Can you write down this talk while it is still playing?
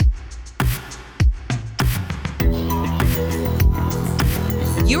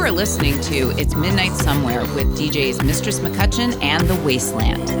You are listening to It's Midnight Somewhere with DJs Mistress McCutcheon and The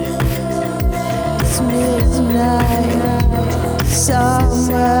Wasteland. It's midnight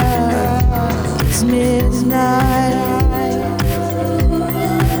somewhere. It's midnight.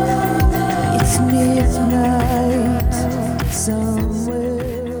 It's midnight somewhere.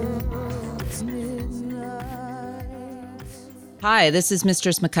 It's midnight. Hi, this is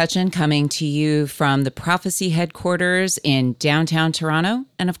Mistress McCutcheon coming to you from the Prophecy headquarters in downtown Toronto.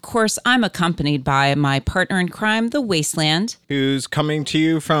 And of course, I'm accompanied by my partner in crime, The Wasteland. Who's coming to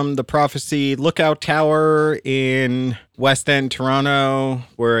you from the Prophecy Lookout Tower in West End, Toronto,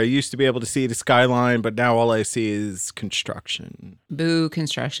 where I used to be able to see the skyline, but now all I see is construction. Boo,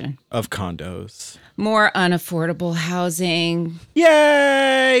 construction. Of condos. More unaffordable housing.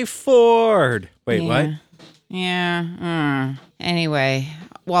 Yay, Ford! Wait, what? Yeah. Anyway,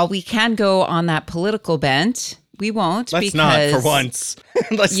 while we can go on that political bent, we won't. Let's not for once.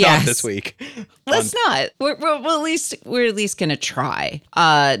 Let's not this week. Let's not. We're at least going to try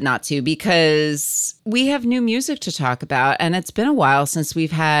not to, because we have new music to talk about, and it's been a while since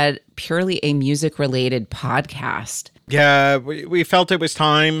we've had purely a music-related podcast. Yeah, we felt it was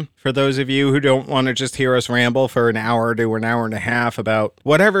time for those of you who don't want to just hear us ramble for an hour to an hour and a half about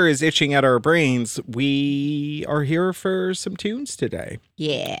whatever is itching at our brains. We are here for some tunes today.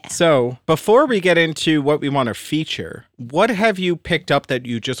 Yeah. So before we get into what we want to feature, what have you picked up that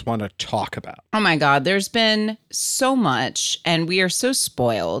you just want to talk about? Oh my God, there's been so much, and we are so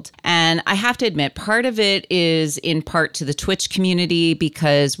spoiled. And I have to admit, part of it is in part to the Twitch community,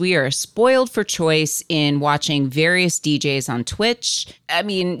 because we are spoiled for choice in watching various DJs on Twitch. I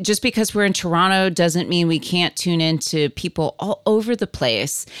mean, just because we're in Toronto doesn't mean we can't tune into people all over the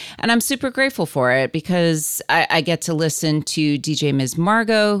place. And I'm super grateful for it, because I get to listen to DJ Ms.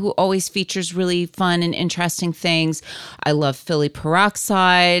 Margot, who always features really fun and interesting things. I love Philly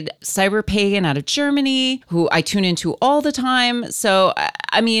Peroxide, Cyber Pagan out of Germany, who I tune into all the time. So,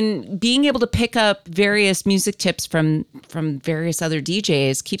 I mean, being able to pick up various music tips from various other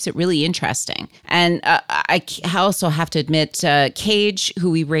DJs keeps it really interesting. And I also have to admit, Cage,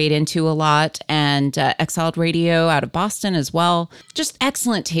 who we raid into a lot, and Exiled Radio out of Boston as well. Just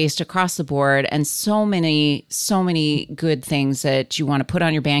excellent taste across the board, and so many good things that you want to put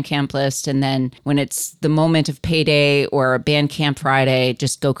on your Bandcamp list. And then when it's the moment of payday or Bandcamp Friday,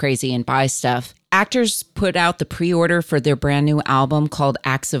 just go crazy and buy stuff. Actors put out the pre-order for their brand new album called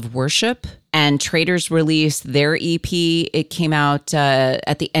Acts of Worship, and Traders released their EP. It came out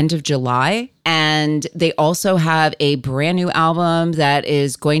at the end of July, and they also have a brand new album that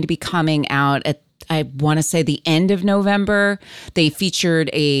is going to be coming out at, I want to say, the end of November. They featured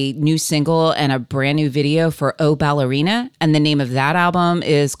a new single and a brand new video for Oh Ballerina, and the name of that album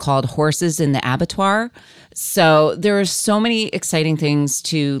is called Horses in the Abattoir. So there are so many exciting things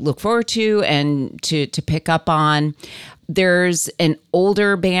to look forward to and to pick up on. There's an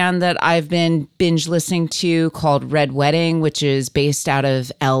older band that I've been binge listening to called Red Wedding, which is based out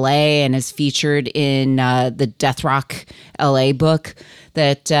of LA and is featured in the Death Rock LA book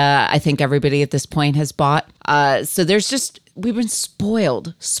that I think everybody at this point has bought. So we've been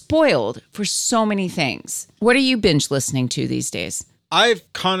spoiled for so many things. What are you binge listening to these days? I've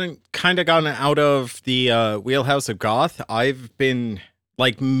kind of gotten out of the wheelhouse of goth. I've been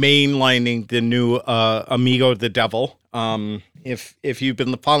like mainlining the new Amigo the Devil. If you've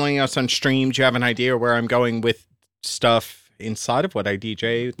been following us on streams, you have an idea where I'm going with stuff inside of what I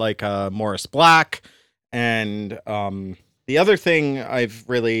DJ, like Morris Black. And the other thing I've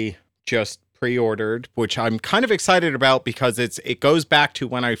really just pre-ordered, which I'm kind of excited about because it goes back to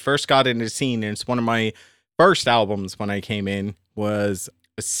when I first got into the scene, and it's one of my first albums when I came in, was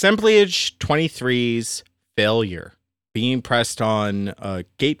Assemblage 23's Failure, being pressed on a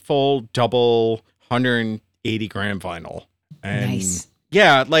gatefold double 180 gram vinyl. And nice.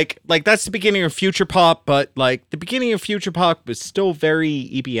 Yeah, like that's the beginning of future pop, but like the beginning of future pop was still very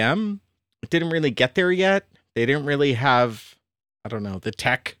EBM. It didn't really get there yet. They didn't really have, I don't know, the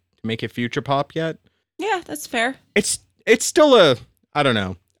tech to make it future pop yet. Yeah, that's fair. It's still I don't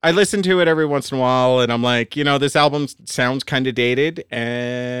know. I listen to it every once in a while, and I'm like, this album sounds kind of dated,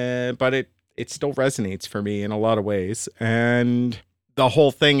 but it still resonates for me in a lot of ways. And the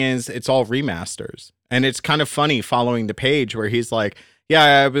whole thing is, it's all remasters. And it's kind of funny following the page where he's like,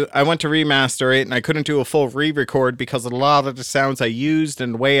 yeah, I went to remaster it, and I couldn't do a full re-record because a lot of the sounds I used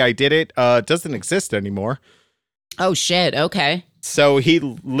and the way I did it doesn't exist anymore. Oh, shit. Okay. So he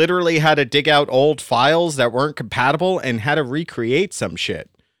literally had to dig out old files that weren't compatible and had to recreate some shit.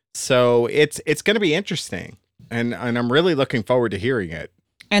 So it's going to be interesting, and I'm really looking forward to hearing it.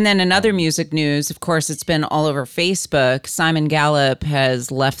 And then another music news, of course, it's been all over Facebook. Simon Gallup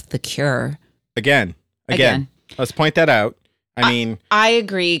has left The Cure. Again. Let's point that out. I mean, I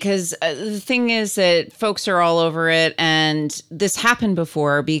agree, because the thing is that folks are all over it, and this happened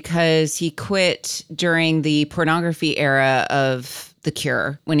before because he quit during the pornography era of The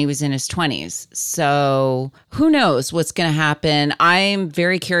Cure when he was in his 20s. So who knows what's going to happen? I'm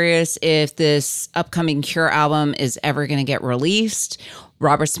very curious if this upcoming Cure album is ever going to get released.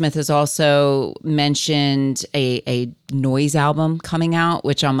 Robert Smith has also mentioned a noise album coming out,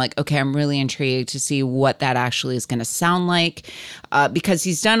 which I'm like, okay, I'm really intrigued to see what that actually is going to sound like, because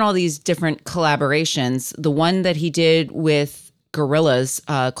he's done all these different collaborations. The one that he did with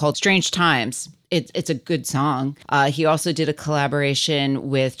Gorillaz called Strange Times, it's a good song. He also did a collaboration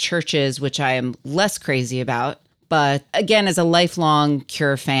with Churches, which I am less crazy about. But again, as a lifelong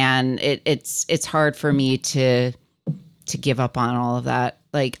Cure fan, it's hard for me to give up on all of that.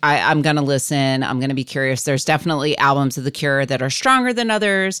 Like, I'm going to listen. I'm going to be curious. There's definitely albums of The Cure that are stronger than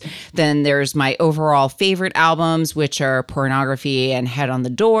others. Then there's my overall favorite albums, which are Pornography and Head on the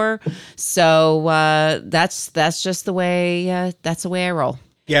Door. So that's just the way, that's the way I roll.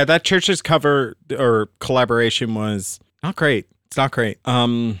 Yeah, that Church's cover or collaboration was not great. It's not great.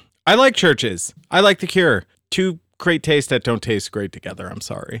 I like Churches. I like The Cure. Two great tastes that don't taste great together. I'm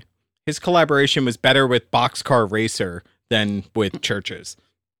sorry. His collaboration was better with Boxcar Racer than with Churches.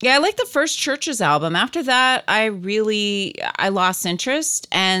 Yeah, I like the first Churches album. After that, I lost interest,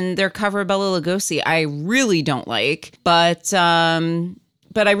 and their cover of Bela Lugosi I really don't like, but I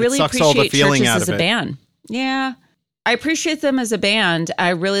really appreciate Churches as a band. Yeah, I appreciate them as a band. I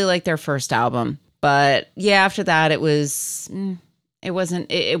really like their first album, but yeah, after that it wasn't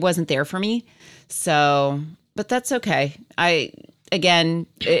there for me. So, but that's okay. Again,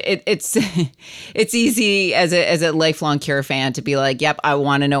 it's it's easy as a lifelong Cure fan to be like, yep, I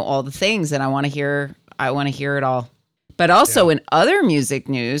want to know all the things and I want to hear it all. But also in other music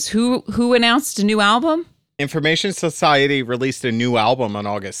news, who announced a new album? Information Society released a new album on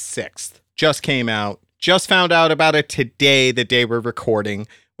August 6th. Just came out. Just found out about it today, the day we're recording,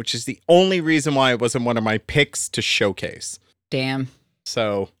 which is the only reason why it wasn't one of my picks to showcase. Damn.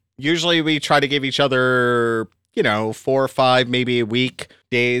 So usually we try to give each other 4 or 5, maybe a week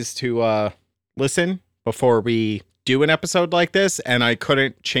days to listen before we do an episode like this. And I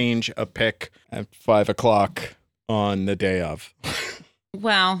couldn't change a pick at 5 o'clock on the day of.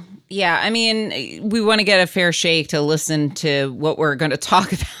 Well, yeah, I mean, we want to get a fair shake to listen to what we're going to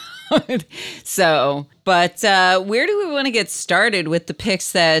talk about. So, but where do we want to get started with the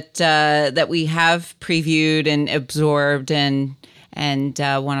picks that we have previewed and absorbed and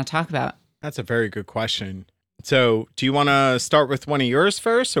want to talk about? That's a very good question. So do you want to start with one of yours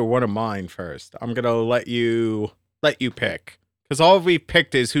first or one of mine first? I'm going to let you pick, because all we've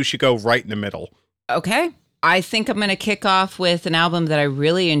picked is who should go right in the middle. Okay. I think I'm going to kick off with an album that I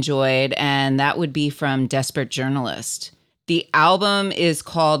really enjoyed, and that would be from Desperate Journalist. The album is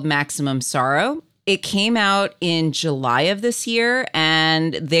called Maximum Sorrow. It came out in July of this year,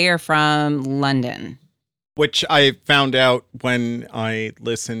 and they are from London. Which I found out when I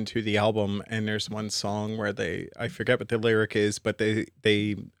listened to the album, and there's one song where I forget what the lyric is, but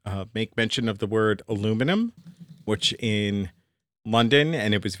they make mention of the word aluminum, which in London,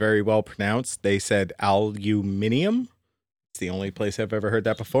 and it was very well pronounced, they said aluminium. It's the only place I've ever heard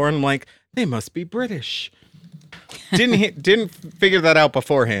that before, and I'm like, they must be British. Didn't figure that out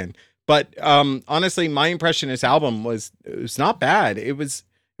beforehand, but honestly, my impression of this album was not bad. It was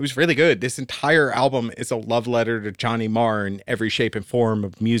really good. This entire album is a love letter to Johnny Marr in every shape and form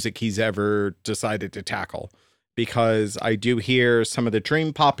of music he's ever decided to tackle. Because I do hear some of the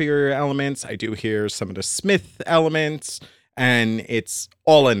Dream Popular elements. I do hear some of the Smith elements. And it's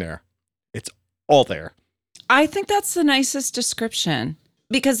all in there. It's all there. I think that's the nicest description.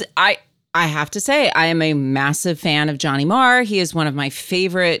 Because I have to say, I am a massive fan of Johnny Marr. He is one of my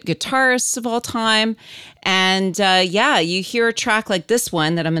favorite guitarists of all time. And you hear a track like this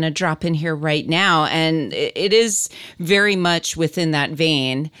one that I'm going to drop in here right now, and it is very much within that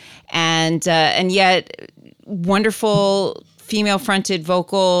vein. And yet, wonderful female-fronted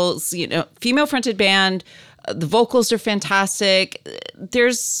vocals, female-fronted band. The vocals are fantastic. There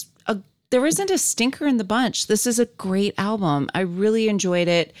isn't a stinker in the bunch. This is a great album. I really enjoyed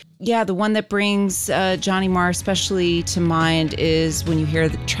it. Yeah, the one that brings Johnny Marr especially to mind is when you hear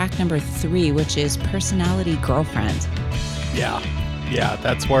the track number 3, which is Personality Girlfriend. Yeah,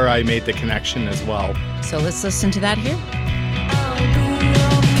 that's where I made the connection as well. So let's listen to that here.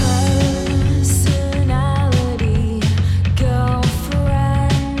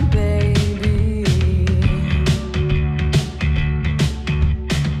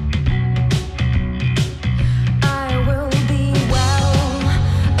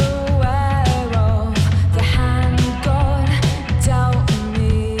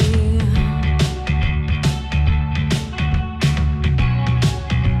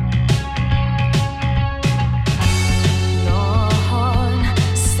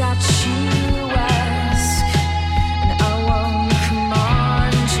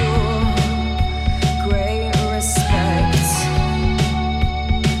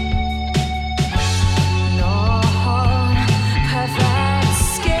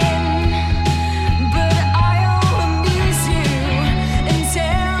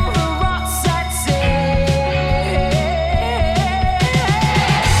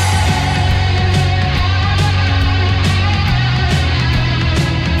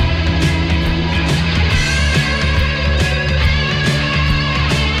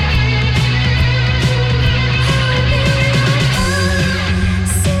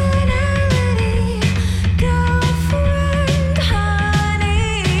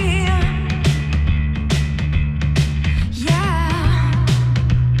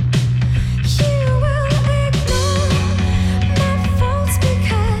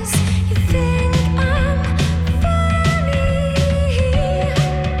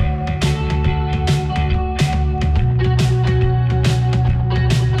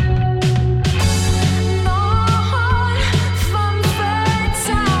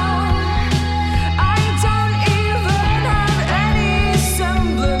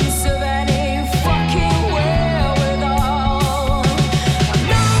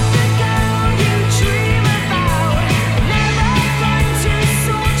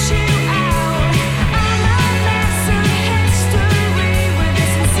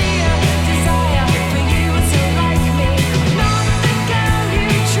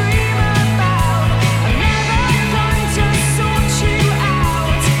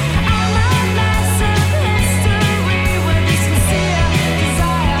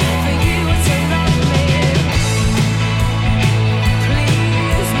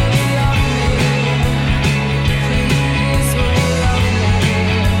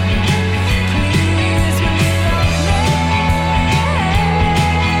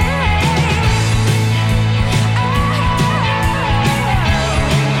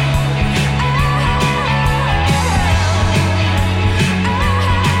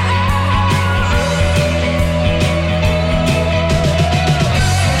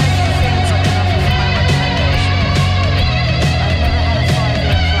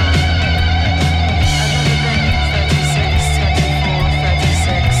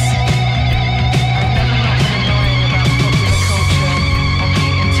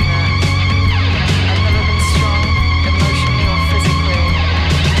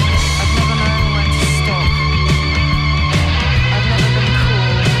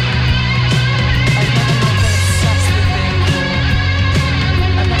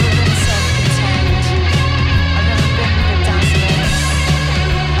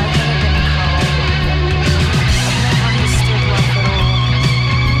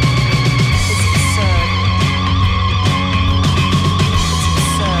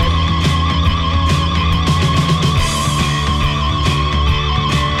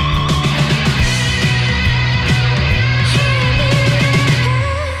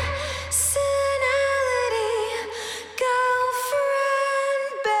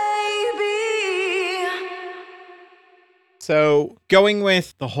 So going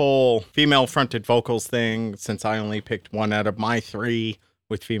with the whole female fronted vocals thing, since I only picked one out of my three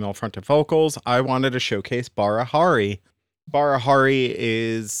with female fronted vocals, I wanted to showcase Bara Hari. Bara Hari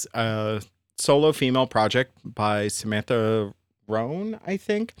is a solo female project by Samantha Roan, I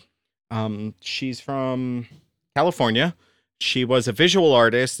think. She's from California. She was a visual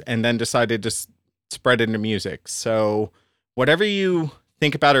artist and then decided to spread into music. So whatever you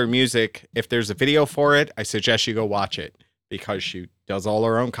think about her music, if there's a video for it, I suggest you go watch it because she does all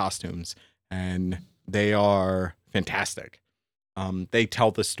her own costumes and they are fantastic. They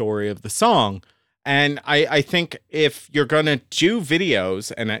tell the story of the song. And I think if you're going to do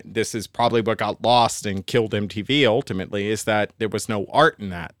videos, and this is probably what got lost and killed MTV ultimately, is that there was no art in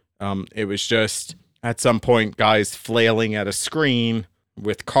that. It was just at some point guys flailing at a screen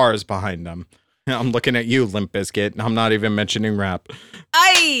with cars behind them. I'm looking at you, Limp Bizkit, and I'm not even mentioning rap.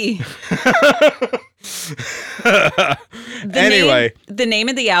 Aye! The name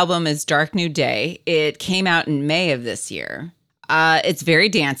of the album is Dark New Day. It came out in May of this year. It's very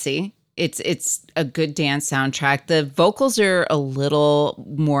dancey. It's a good dance soundtrack. The vocals are a little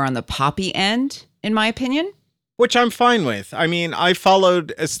more on the poppy end, in my opinion. Which I'm fine with. I mean, I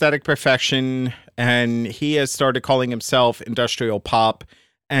followed Aesthetic Perfection, and he has started calling himself industrial pop,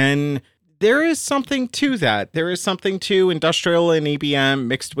 and there is something to that. There is something to industrial and EBM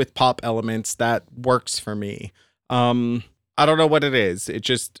mixed with pop elements that works for me. I don't know what it is.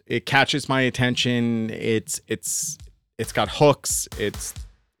 It catches my attention. It's got hooks. It's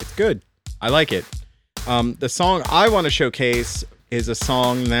good. I like it. The song I want to showcase is a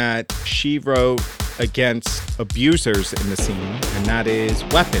song that she wrote against abusers in the scene, and that is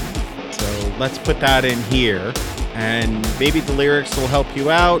Weapon. So let's put that in here, and maybe the lyrics will help you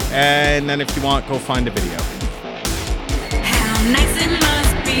out, and then if you want, go find a video. How nice it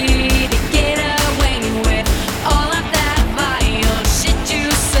must be to get away with all of that vile shit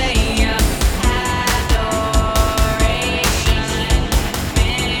you say. Adoration,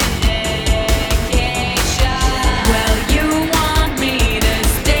 vindication. Well, you want me to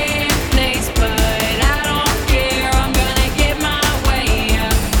stay in place, but I don't care. I'm gonna get my way.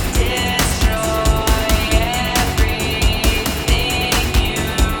 Destroy everything you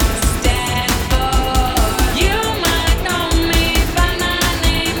stand for. You might know me by my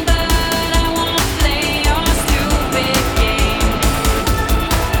name, but I won't play your stupid game.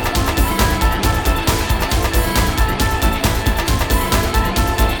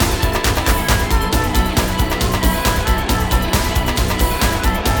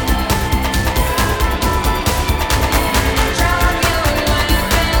 Drop your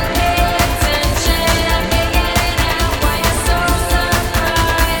weapon, pay attention. I figured it out why you're so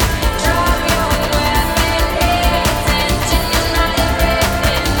surprised. Drop your weapon, pay attention. You're not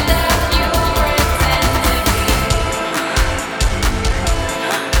everything that you pretend to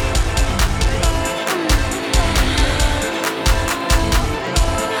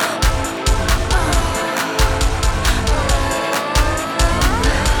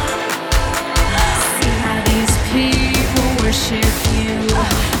See how these people worship you.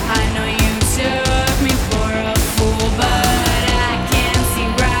 I know you took me for a fool, but I can see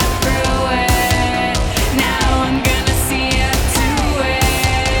right through it. Now I'm gonna see it to it.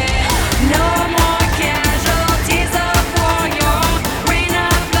 No more casualties of war. Your reign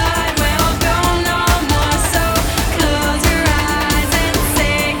of blood will go no more. So close your eyes and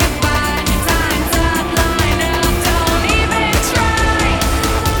say goodbye. Time's up, line up, don't even try.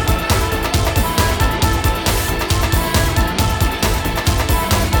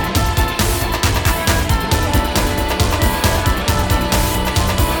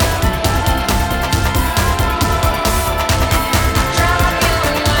 Drop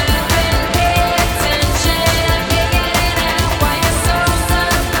your weapon, pay attention. I figured it out why you're so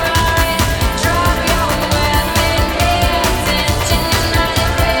surprised. Drop your weapon, pay attention. You're not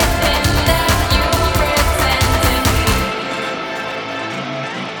everything that you pretend to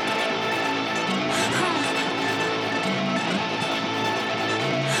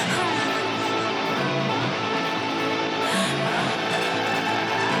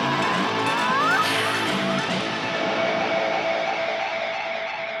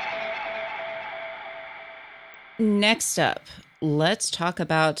Next up, let's talk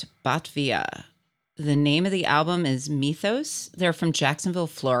about Batvia. The name of the album is Mythos. They're from Jacksonville,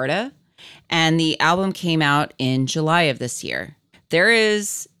 Florida, and the album came out in July of this year. There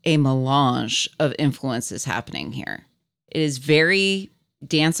is a melange of influences happening here. It is very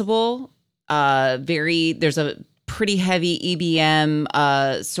danceable, there's a pretty heavy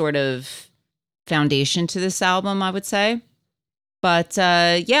EBM sort of foundation to this album, I would say. But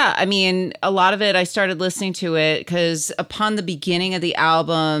yeah, I mean, a lot of it, I started listening to it because upon the beginning of the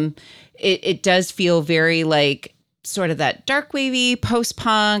album, it does feel very like sort of that dark wavy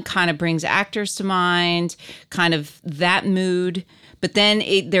post-punk, kind of brings Actors to mind, kind of that mood. But then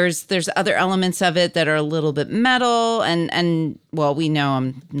there's other elements of it that are a little bit metal, and well, we know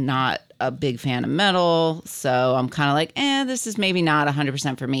I'm not a big fan of metal, so I'm kind of like, this is maybe not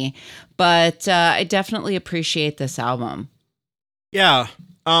 100% for me. But I definitely appreciate this album. Yeah.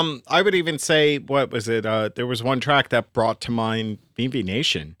 I would even say, what was it? There was one track that brought to mind VV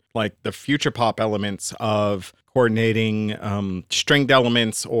Nation, like the future pop elements of coordinating stringed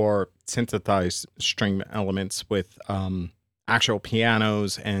elements or synthesized string elements with actual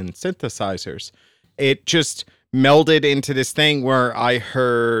pianos and synthesizers. It just melded into this thing where I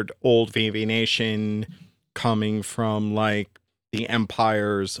heard old VV Nation coming from like the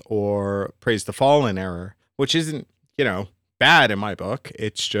Empires or Praise the Fallen era, which isn't, bad in my book.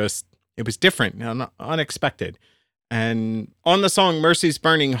 It's just, it was different and unexpected. And on the song Mercy's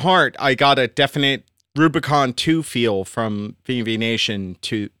Burning Heart, I got a definite Rubicon 2 feel from VV Nation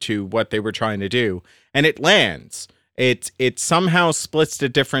to what they were trying to do. And it lands. It somehow splits the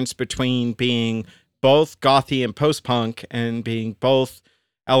difference between being both gothy and post-punk and being both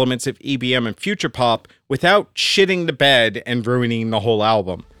elements of EBM and future pop without shitting the bed and ruining the whole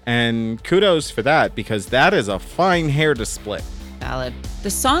album. And kudos for that, because that is a fine hair to split. Valid.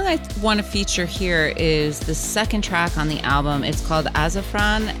 The song I want to feature here is the second track on the album. It's called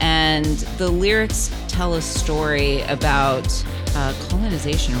Azafran, and the lyrics tell a story about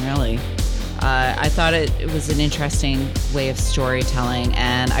colonization, really. I thought it was an interesting way of storytelling,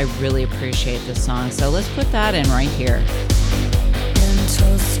 and I really appreciate this song. So let's put that in right here.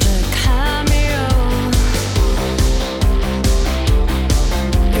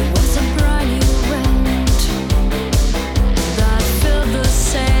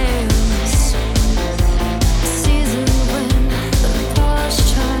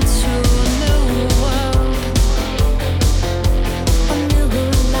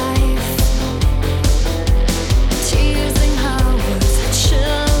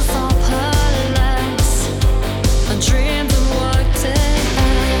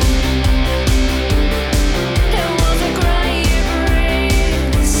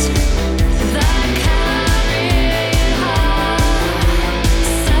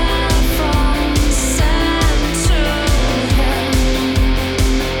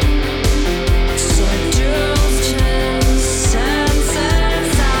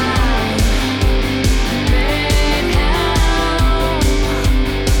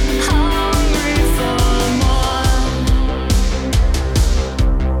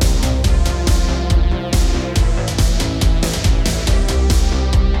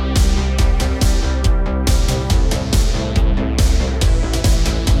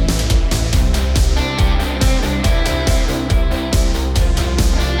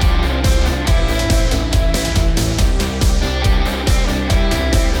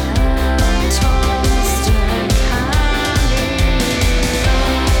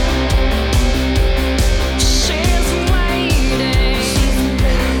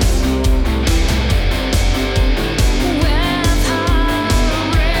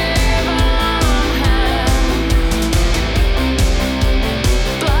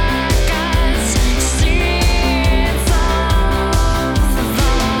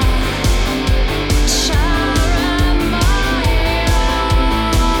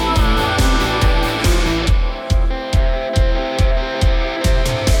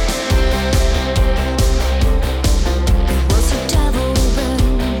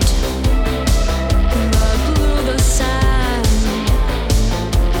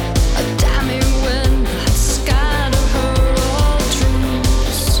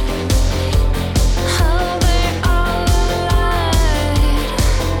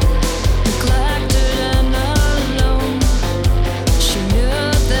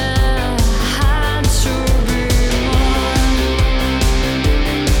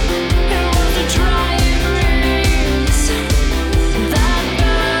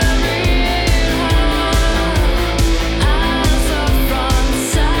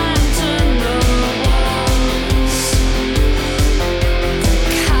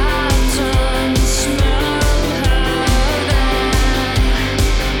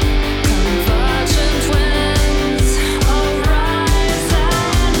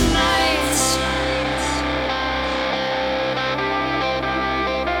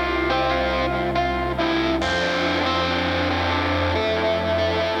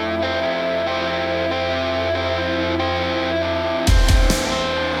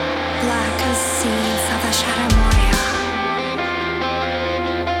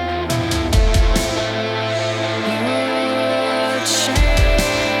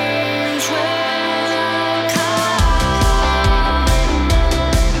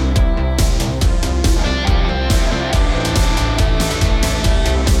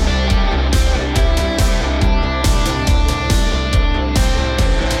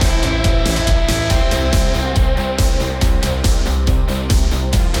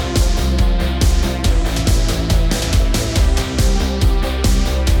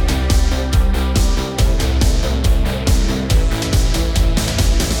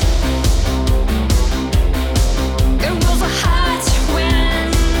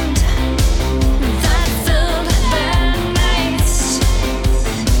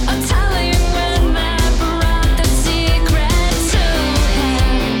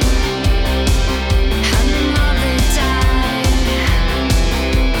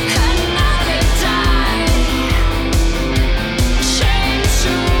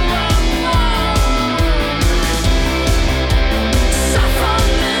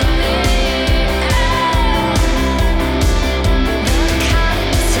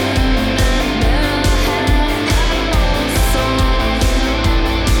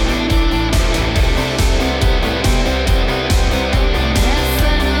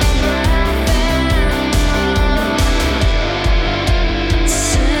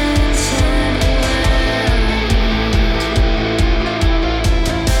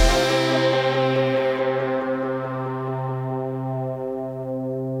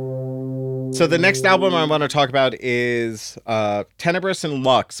 So the next album I want to talk about is Tenebris and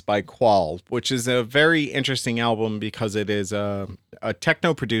Lux by Qual, which is a very interesting album because it is a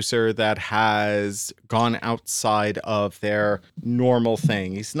techno producer that has gone outside of their normal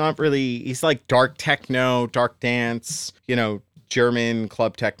thing. He's like dark techno, dark dance, German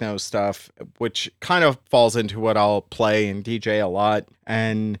club techno stuff, which kind of falls into what I'll play and DJ a lot.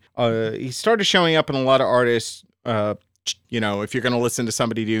 And he started showing up in a lot of artists. If you're going to listen to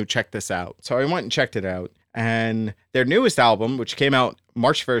somebody new, check this out. So I went and checked it out. And their newest album, which came out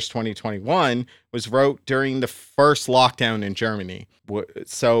March 1st, 2021, was wrote during the first lockdown in Germany.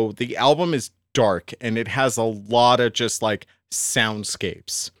 So the album is dark and it has a lot of just like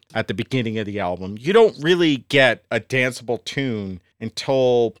soundscapes at the beginning of the album. You don't really get a danceable tune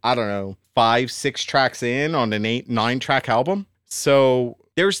until, I don't know, 5-6 tracks in on an 8-9 track album. So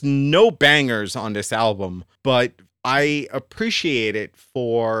there's no bangers on this album, but I appreciate it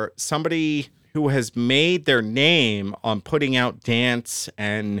for somebody who has made their name on putting out dance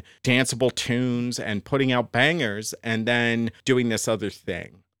and danceable tunes and putting out bangers and then doing this other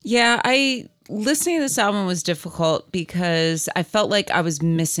thing. Yeah, listening to this album was difficult because I felt like I was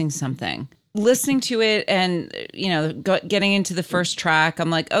missing something. Listening to it and, getting into the first track,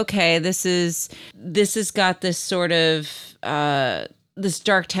 I'm like, okay, this has got this sort of, this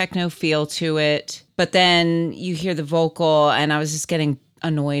dark techno feel to it. But then you hear the vocal and I was just getting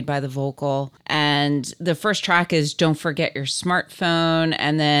annoyed by the vocal. And the first track is Don't Forget Your Smartphone.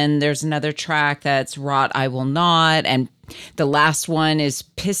 And then there's another track that's Rot I Will Not. And the last one is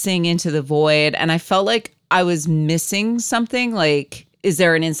Pissing Into the Void. And I felt like I was missing something. Like, is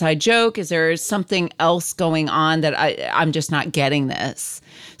there an inside joke? Is there something else going on that I'm just not getting this?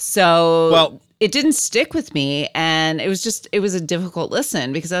 So it didn't stick with me. And it was a difficult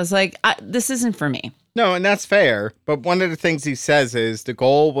listen because I was like, this isn't for me. No, and that's fair. But one of the things he says is the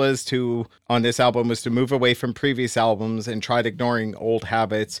goal on this album was to move away from previous albums and tried ignoring old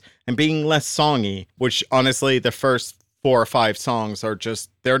habits and being less songy, which honestly, the first 4 or 5 songs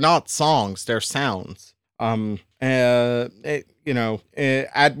they're not songs, they're sounds. Add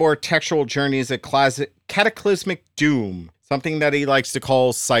more textual journeys at cataclysmic doom, something that he likes to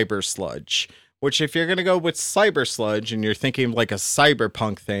call cyber sludge. Which, if you're going to go with cyber sludge and you're thinking of like a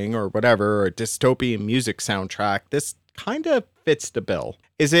cyberpunk thing or whatever, or a dystopian music soundtrack, this kind of fits the bill.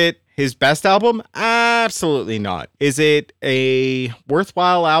 Is it his best album? Absolutely not. Is it a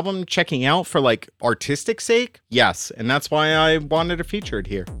worthwhile album checking out for like artistic sake? Yes. And that's why I wanted to feature it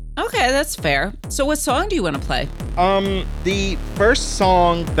here. Okay, that's fair. So what song do you want to play? The first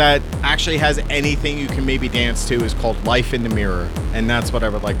song that actually has anything you can maybe dance to is called Life in the Mirror. And that's what I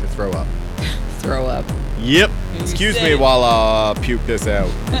would like to throw up. Throw up. Yep. Excuse me while I puke this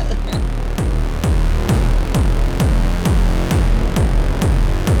out.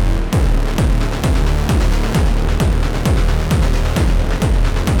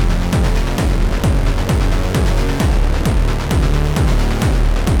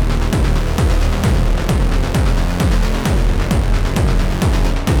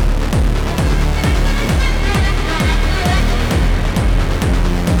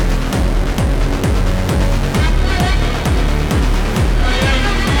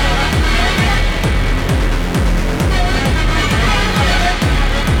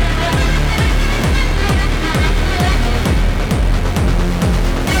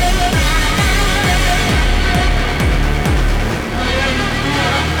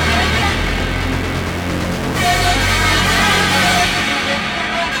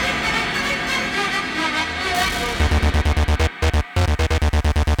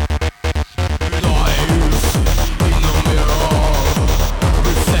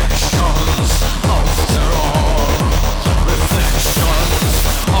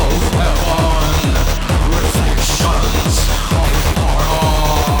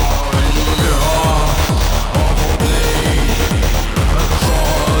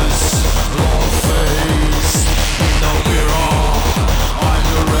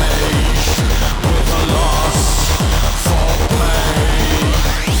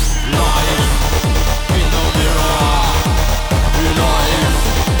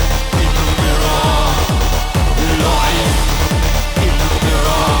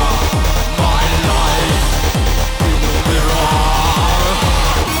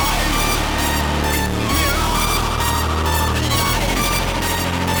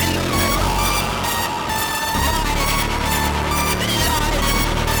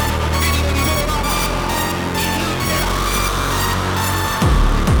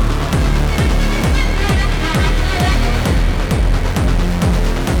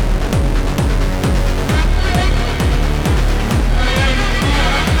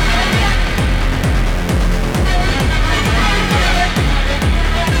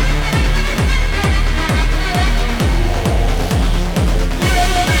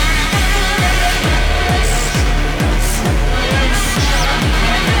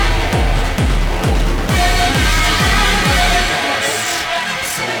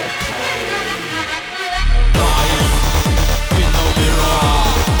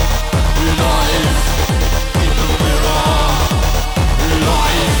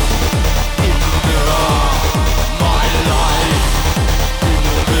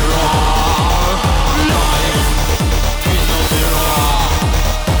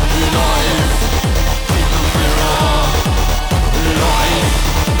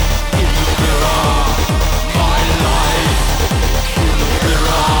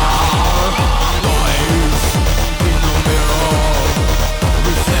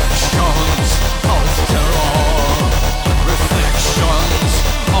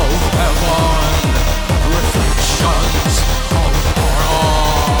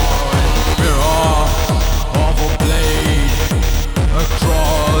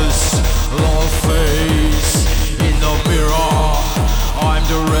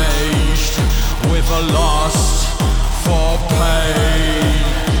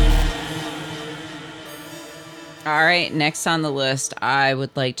 right, next on the list, I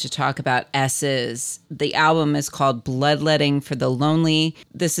would like to talk about S's. The album is called Bloodletting for the Lonely.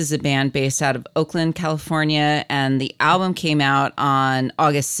 This is a band based out of Oakland, California, and the album came out on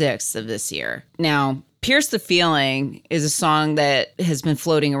August 6th of this year. Now, Pierce the Feeling is a song that has been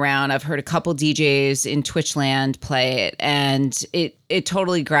floating around. I've heard a couple DJs in Twitchland play it, and it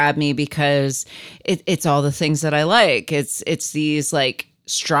totally grabbed me because it's all the things that I like. It's these like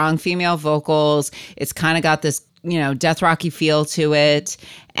strong female vocals. It's kind of got this, death rocky feel to it,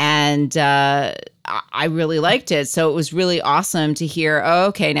 and I really liked it. So it was really awesome to hear, oh,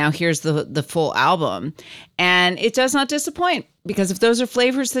 okay, now here's the full album. And it does not disappoint, because if those are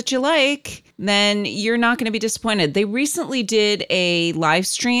flavors that you like, then you're not going to be disappointed. They recently did a live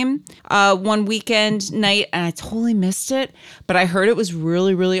stream one weekend night, and I totally missed it, but I heard it was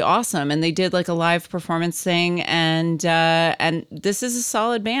really, really awesome. And they did like a live performance thing, and this is a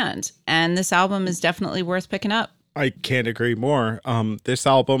solid band, and this album is definitely worth picking up. I can't agree more. This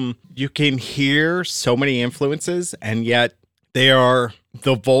album, you can hear so many influences, and yet they are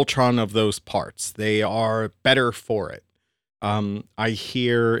the Voltron of those parts. They are better for it. I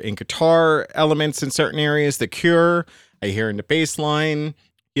hear in guitar elements in certain areas, The Cure. I hear in the bass line,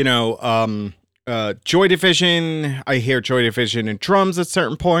 Joy Division. I hear Joy Division in drums at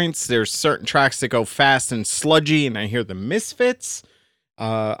certain points. There's certain tracks that go fast and sludgy, and I hear the Misfits.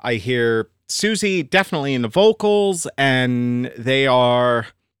 I hear Susie definitely in the vocals, and they are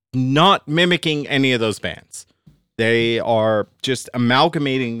not mimicking any of those bands. They are just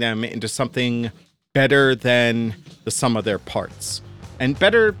amalgamating them into something better than the sum of their parts. And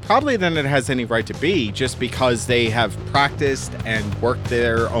better probably than it has any right to be, just because they have practiced and worked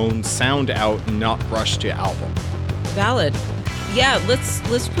their own sound out and not rushed to album. Valid. Yeah, let's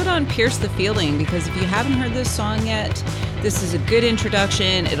put on Pierce the Feeling, because if you haven't heard this song yet, this is a good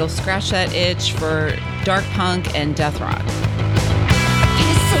introduction. It'll scratch that itch for dark punk and death rock.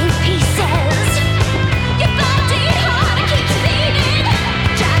 Pieces, pieces. Your body heart keeps beating.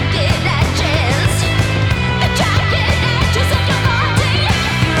 Jagged edges. The jagged edges of your body.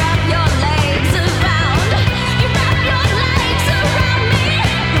 You wrap your legs around. You wrap your legs around me.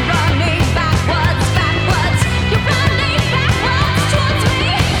 You're running backwards, backwards. You're running backwards towards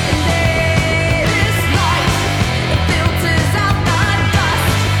me. And this light, it filters out the dust.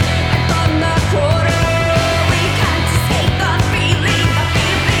 And from the quarter, we can't escape the feeling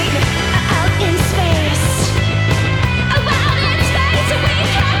out in space. Oh, out in space, we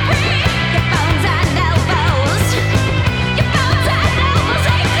can't breathe. Your bones and elbows. Your bones and elbows,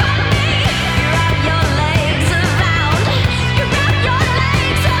 they cut me. You wrap your legs around. You wrap your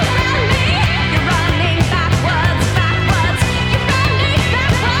legs around me. You're running backwards, backwards. You're running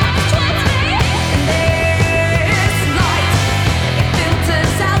backwards towards me. And this light, it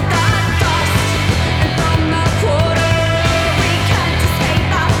filters out the dust. And from the quarter, we can't escape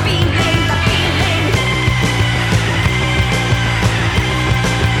the feeling, the feeling.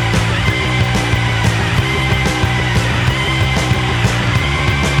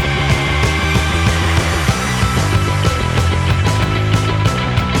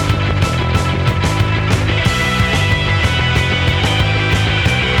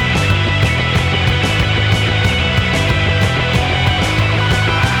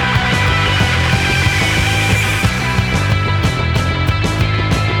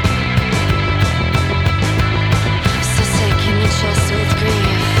 So sick in the chest with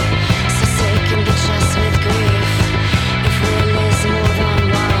grief. So sick in the chest with grief. If will is more than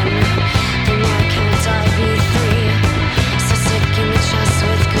one, then why can't I be three? So sick in the chest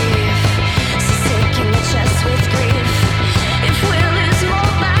with grief. So sick in the chest with grief. If will is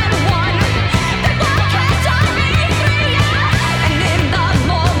more than one, then why can't I be three? And in the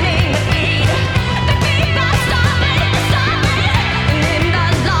morning the beat that started. And in the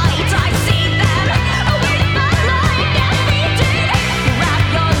light I see them. With the light that we did. You wrap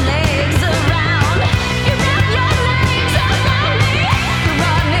your legs around. You wrap your legs around me. You're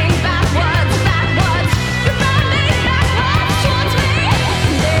running backwards, backwards. You're running backwards towards me.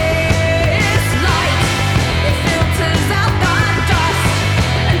 This light, it filters out the dust.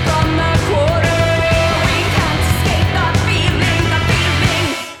 And from the quarter, we can't escape the feeling, the feeling.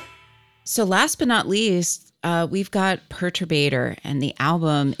 So last but not least, we've got Perturbator, and the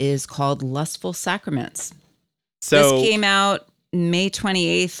album is called Lustful Sacraments. So This came out May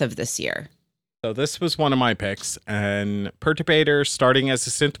 28th of this year. So this was one of my picks, and Perturbator, starting as a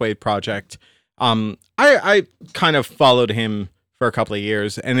synthwave project. I kind of followed him for a couple of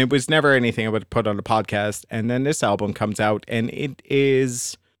years, and it was never anything I would put on a podcast. And then this album comes out, and it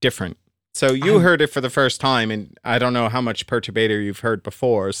is different. So you heard it for the first time, and I don't know how much Perturbator you've heard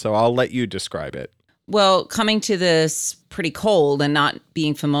before, so I'll let you describe it. Well, coming to this pretty cold and not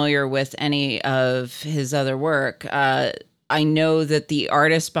being familiar with any of his other work, I know that the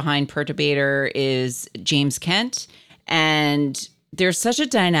artist behind Perturbator is James Kent, and there's such a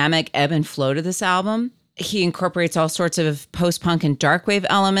dynamic ebb and flow to this album. He incorporates all sorts of post-punk and darkwave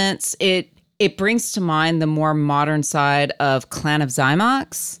elements. It brings to mind the more modern side of Clan of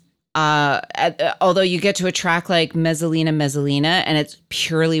Zymox. Although you get to a track like Mezzalina, and it's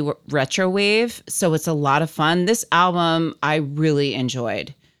purely retro wave, so it's a lot of fun. This album I really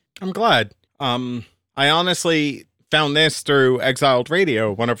enjoyed. I'm glad. I honestly found this through Exiled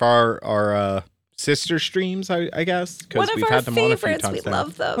Radio, one of our sister streams, I guess, because we've had them on a few times. We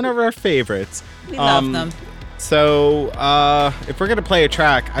love them. One of our favorites. We love them. So if we're gonna play a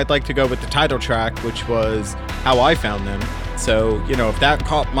track, I'd like to go with the title track, which was how I found them. So, you know, if that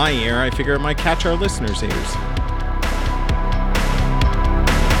caught my ear, I figure it might catch our listeners' ears.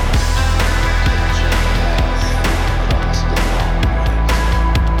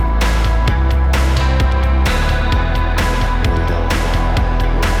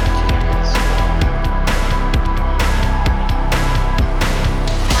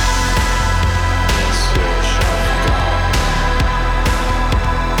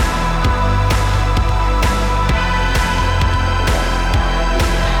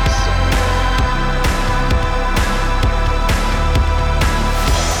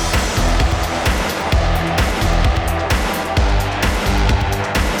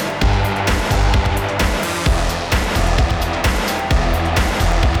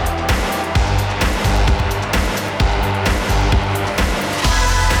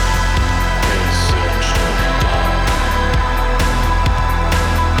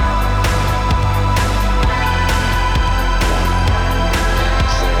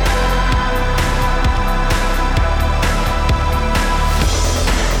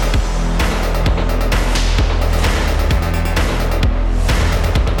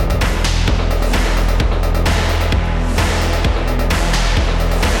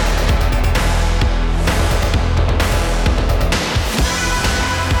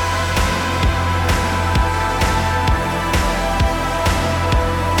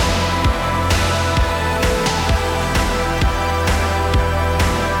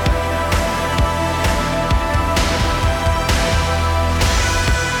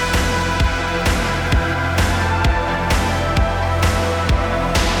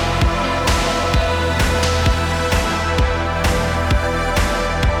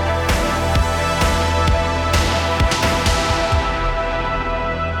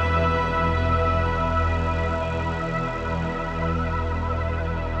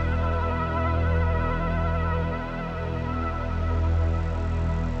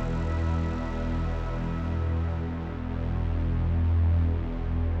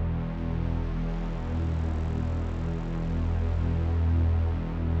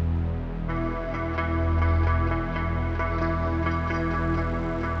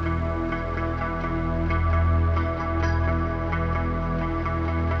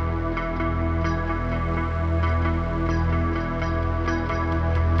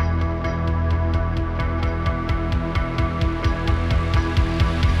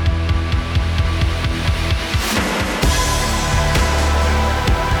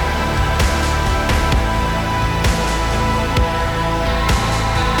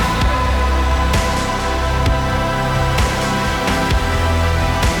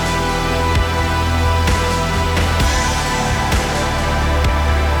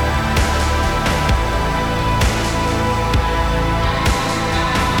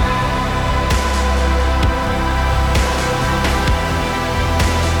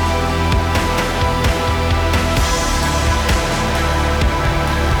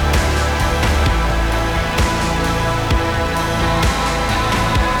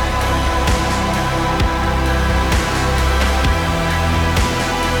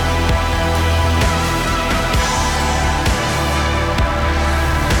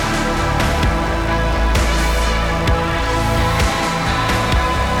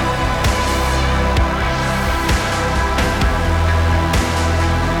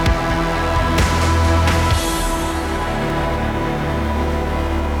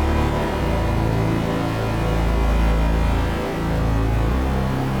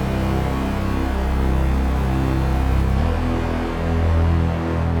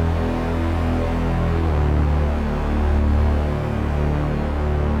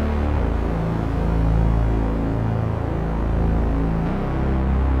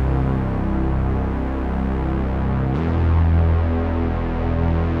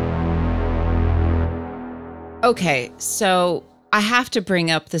 Okay, so I have to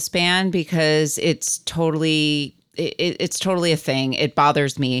bring up this band because it's totally a thing. It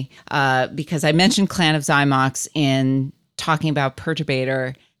bothers me because I mentioned Clan of Zymox in talking about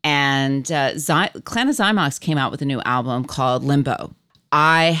Perturbator, and Clan of Zymox came out with a new album called Limbo.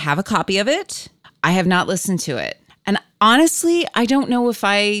 I have a copy of it. I have not listened to it. And honestly, I don't know if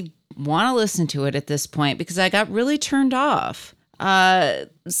I want to listen to it at this point because I got really turned off.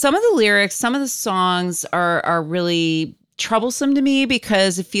 Some of the lyrics, some of the songs are really troublesome to me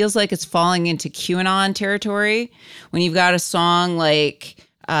because it feels like it's falling into QAnon territory. When you've got a song like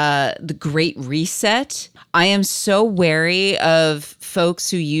The Great Reset, I am so wary of folks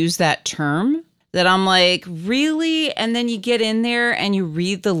who use that term that I'm like, really? And then you get in there and you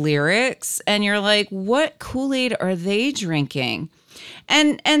read the lyrics and you're like, what Kool-Aid are they drinking?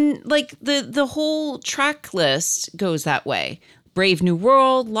 And like the whole track list goes that way. Brave New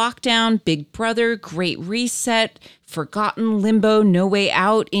World, Lockdown, Big Brother, Great Reset, Forgotten, Limbo, No Way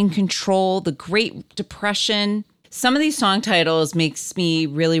Out, In Control, The Great Depression. Some of these song titles makes me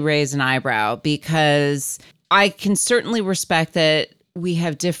really raise an eyebrow because I can certainly respect that we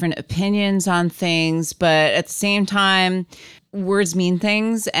have different opinions on things, but at the same time, words mean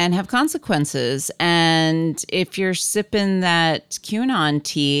things and have consequences. And if you're sipping that QAnon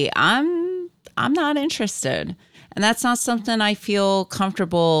tea, I'm not interested. And that's not something I feel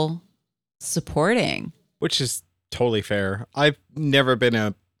comfortable supporting. Which is totally fair. I've never been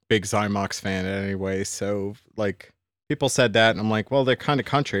a big Zymox fan anyway. So, like, people said that, and I'm like, well, they're kind of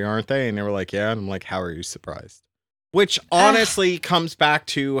country, aren't they? And they were like, yeah. And I'm like, how are you surprised? Which honestly comes back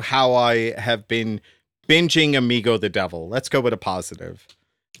to how I have been binging Amigo the Devil. Let's go with a positive.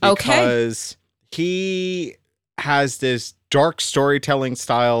 Because he has this dark storytelling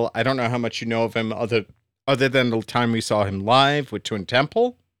style. I don't know how much you know of him other than the time we saw him live with Twin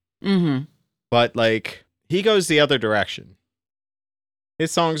Temple. Mm-hmm. But, like, he goes the other direction.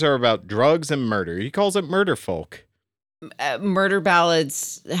 His songs are about drugs and murder. He calls it murder folk. Murder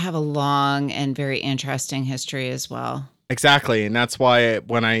ballads have a long and very interesting history as well. Exactly. And that's why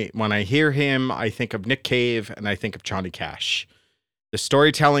when I hear him, I think of Nick Cave and I think of Johnny Cash. The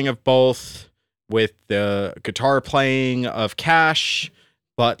storytelling of both with the guitar playing of Cash,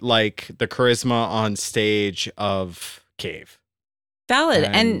 but like the charisma on stage of Cave. Valid.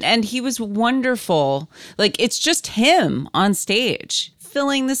 And he was wonderful. Like, it's just him on stage,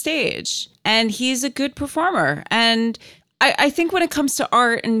 filling the stage. And he's a good performer. And I think when it comes to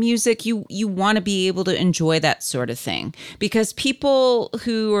art and music, you want to be able to enjoy that sort of thing. Because people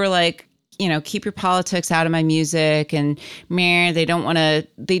who are like, you know, keep your politics out of my music and meh, they don't want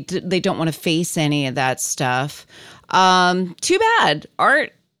to face any of that stuff. Too bad.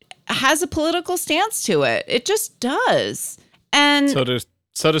 Art has a political stance to it. It just does. And so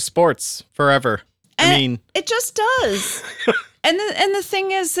does sports forever. I mean, it just does. and the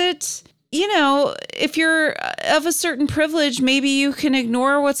thing is that, you know, if you're of a certain privilege, maybe you can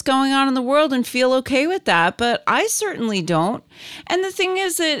ignore what's going on in the world and feel okay with that. But I certainly don't. And the thing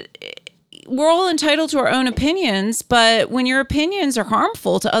is that we're all entitled to our own opinions, but when your opinions are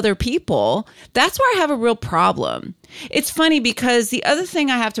harmful to other people, that's where I have a real problem. It's funny because the other thing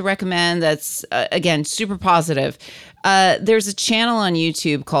I have to recommend that's, again, super positive, there's a channel on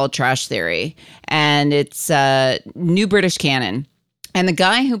YouTube called Trash Theory, and it's New British Canon. And the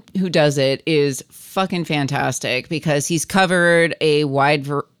guy who does it is fucking fantastic because he's covered a wide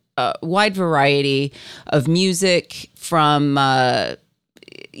variety of music from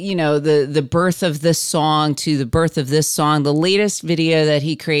the birth of this song to the birth of this song. The latest video that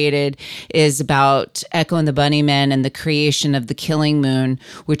he created is about Echo and the Bunnymen and the creation of The Killing Moon,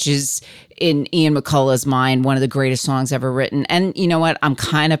 which is, in Ian McCullough's mind, one of the greatest songs ever written. And you know what? I'm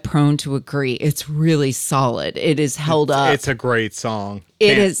kind of prone to agree. It's really solid. It is held up. It's a great song.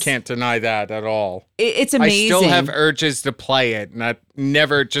 Can't deny that at all. It's amazing. I still have urges to play it, and that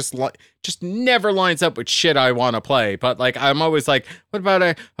never just never lines up with shit I want to play. But like, I'm always like, what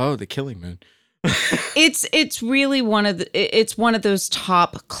about The Killing Moon? It's really one of those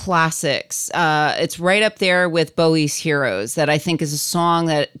top classics. It's right up there with Bowie's Heroes, that I think is a song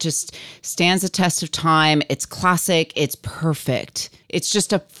that just stands the test of time. It's classic. It's perfect. It's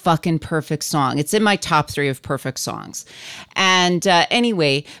just a fucking perfect song. It's in my top 3 of perfect songs. And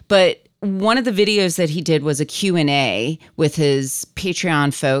anyway, but one of the videos that he did was a Q&A with his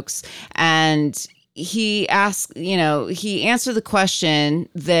Patreon folks, and he asked, he answered the question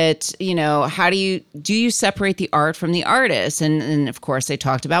that, how do you separate the art from the artist? And of course they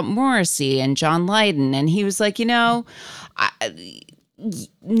talked about Morrissey and John Lydon. And he was like,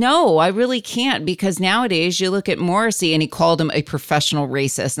 No, I really can't, because nowadays you look at Morrissey and he called him a professional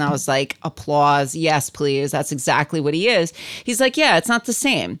racist. And I was like, applause. Yes, please. That's exactly what he is. He's like, yeah, it's not the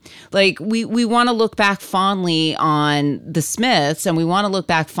same. Like we want to look back fondly on the Smiths, and we want to look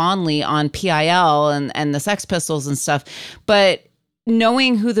back fondly on PIL and the Sex Pistols and stuff. But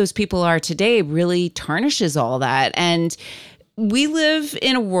knowing who those people are today really tarnishes all that. And we live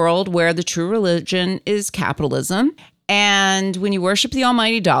in a world where the true religion is capitalism. And when you worship the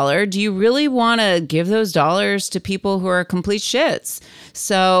almighty dollar, do you really want to give those dollars to people who are complete shits?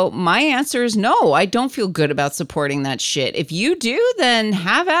 So my answer is no. I don't feel good about supporting that shit. If you do, then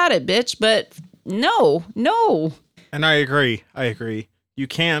have at it, bitch. But no. And I agree. You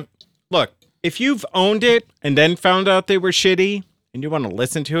can't. Look, if you've owned it and then found out they were shitty and you want to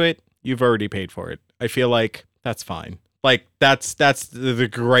listen to it, you've already paid for it. I feel like that's fine. Like that's the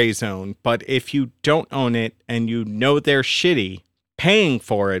gray zone. But if you don't own it and you know they're shitty, paying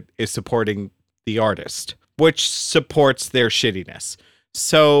for it is supporting the artist, which supports their shittiness.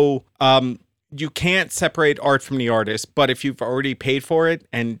 So you can't separate art from the artist. But if you've already paid for it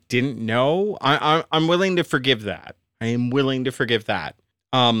and didn't know, I'm willing to forgive that. I am willing to forgive that.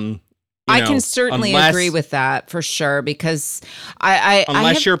 I can certainly agree with that for sure, because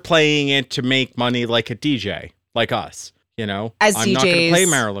unless you're playing it to make money like a DJ. Like us, you know, as I'm DJs, not going to play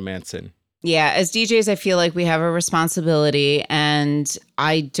Marilyn Manson. Yeah, as DJs, I feel like we have a responsibility, and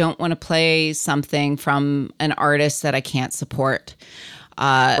I don't want to play something from an artist that I can't support.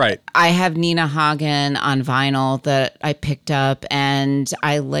 Right. I have Nina Hagen on vinyl that I picked up, and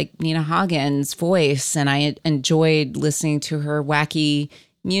I like Nina Hagen's voice, and I enjoyed listening to her wacky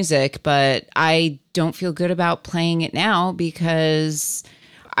music, but I don't feel good about playing it now because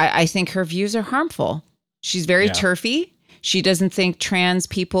I think her views are harmful. She's very turfy. She doesn't think trans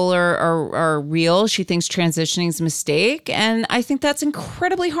people are real. She thinks transitioning is a mistake. And I think that's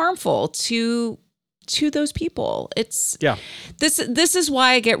incredibly harmful to those people. This is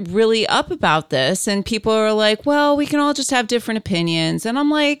why I get really up about this. And people are like, well, we can all just have different opinions. And I'm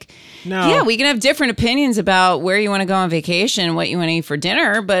like, no. Yeah, we can have different opinions about where you want to go on vacation, what you want to eat for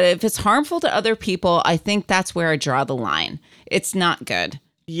dinner. But if it's harmful to other people, I think that's where I draw the line. It's not good.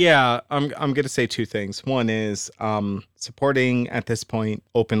 Yeah, I'm going to say two things. One is supporting at this point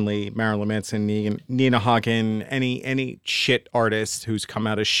openly Marilyn Manson, Nina Hagen, any shit artist who's come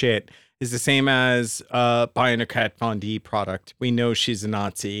out of shit is the same as buying a Kat Von D product. We know she's a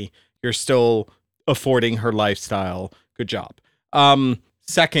Nazi. You're still affording her lifestyle. Good job.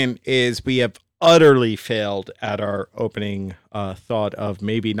 Second is we have utterly failed at our opening thought of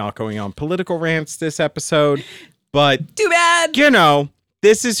maybe not going on political rants this episode. But too bad. You know,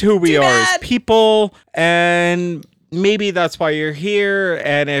 this is who we are as people, and maybe that's why you're here.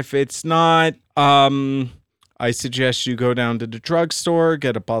 And if it's not, I suggest you go down to the drugstore,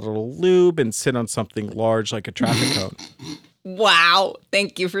 get a bottle of lube, and sit on something large like a traffic cone. Wow.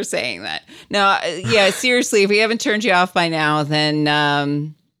 Thank you for saying that. No, yeah, seriously, if we haven't turned you off by now,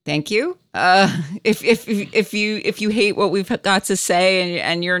 then thank you. If you hate what we've got to say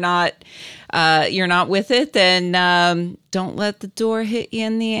and you're not with it, then don't let the door hit you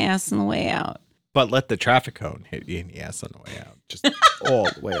in the ass on the way out. But let the traffic cone hit you in the ass on the way out. Just all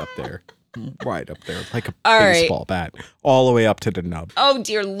the way up there. Right up there. Like a baseball bat. All the way up to the nub. Oh,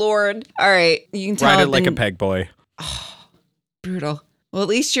 dear Lord. All right. You can tell Ride it like a peg boy. Oh, brutal. Well, at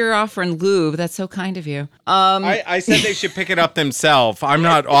least you're offering lube. That's so kind of you. I said they should pick it up themselves. I'm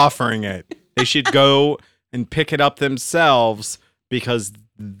not offering it. They should go and pick it up themselves because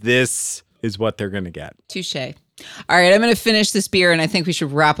this is what they're going to get. Touche. All right, I'm going to finish this beer, and I think we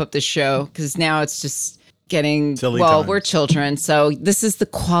should wrap up the show because now it's just getting silly well, times. We're children, so this is the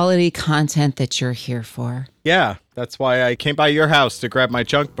quality content that you're here for. Yeah, that's why I came by your house to grab my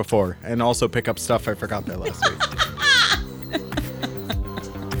junk before and also pick up stuff I forgot there last week.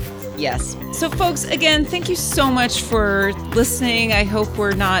 Yes. So, folks, again, thank you so much for listening. I hope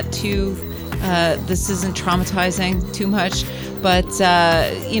we're not too, this isn't traumatizing too much. But,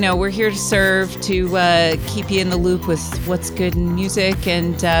 we're here to serve, to keep you in the loop with what's good in music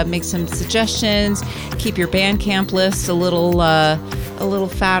and make some suggestions. Keep your Bandcamp list a little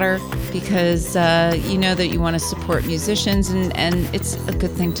fatter because you know that you want to support musicians and it's a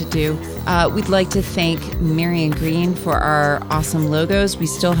good thing to do. We'd like to thank Marion Green for our awesome logos. We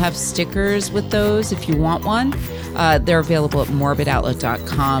still have stickers with those if you want one. They're available at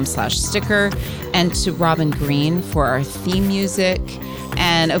morbidoutlet.com/sticker. And to Robin Green for our theme music.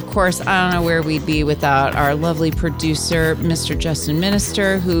 And of course, I don't know where we'd be without our lovely producer, Mr. Justin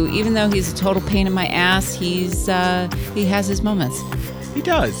Minister, who, even though he's a total pain in my ass, he has his moments. He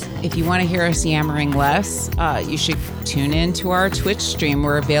does. If you want to hear us yammering less, you should tune in to our Twitch stream.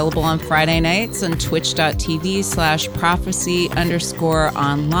 We're available on Friday nights on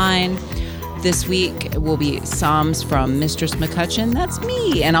twitch.tv/prophecy_online. This week will be Psalms from Mistress McCutcheon. That's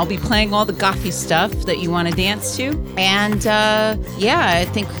me. And I'll be playing all the gothy stuff that you want to dance to. And I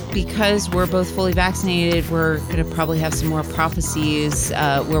think because we're both fully vaccinated, we're going to probably have some more prophecies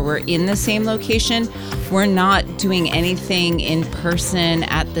where we're in the same location. We're not doing anything in person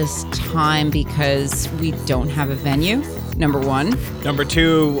at this time because we don't have a venue, number one. Number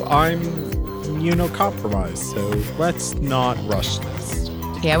two, I'm immunocompromised, so let's not rush this.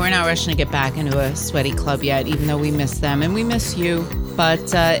 Yeah, we're not rushing to get back into a sweaty club yet, even though we miss them and we miss you.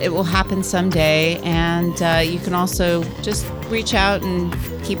 But it will happen someday. And you can also just reach out and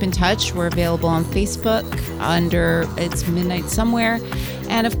keep in touch. We're available on Facebook under It's Midnight Somewhere.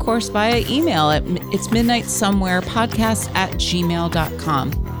 And of course, via email at It's Midnight Somewhere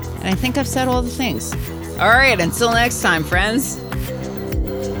podcast@gmail.com. And I think I've said all the things. All right, until next time, friends.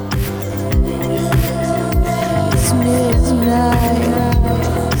 It's midnight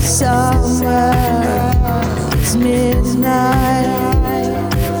somewhere. It's midnight.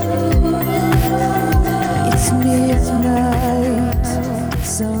 It's midnight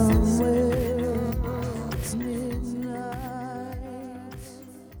somewhere. It's midnight.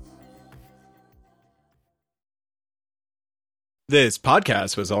 This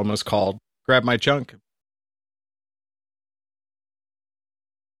podcast was almost called Grab My Junk,